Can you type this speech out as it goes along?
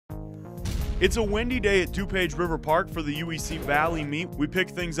It's a windy day at DuPage River Park for the UEC Valley meet. We pick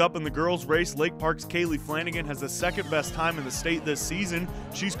things up in the girls' race. Lake Park's Kaylee Flanagan has the second best time in the state this season.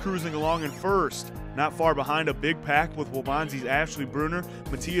 She's cruising along in first. Not far behind, a big pack with Waubonsee's Ashley Bruner,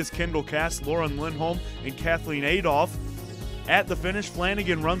 Matthias Kendall Cass, Lauren Lindholm, and Kathleen Adolph. At the finish,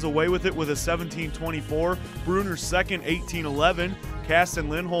 Flanagan runs away with it with a 17:24. Bruner second, 18:11. Cass and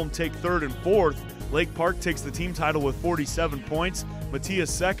Lindholm take third and fourth. Lake Park takes the team title with 47 points.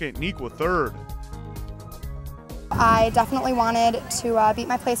 Matthias second, Nequa third. I definitely wanted to beat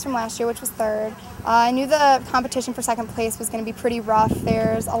my place from last year, which was third. I knew the competition for second place was going to be pretty rough.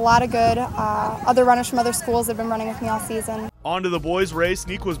 There's a lot of good other runners from other schools that have been running with me all season. On to the boys' race.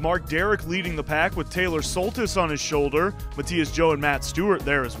 Nequa's Mark Derrick leading the pack with Taylor Soltis on his shoulder. Matthias Joe and Matt Stewart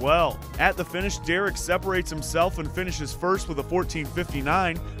there as well. At the finish, Derrick separates himself and finishes first with a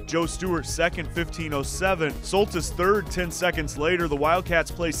 14:59. Joe Stewart second, 15:07. Soltis third, 10 seconds later. The Wildcats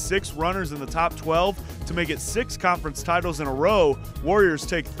placed 6 runners in the top 12 to make it 6 conference titles in a row. Warriors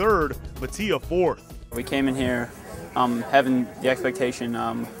take third, Mattia fourth. We came in here having the expectation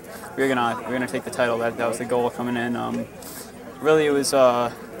we're gonna take the title. That was the goal of coming in. Really, it was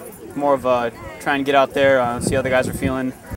more of trying to get out there, see how the guys are feeling.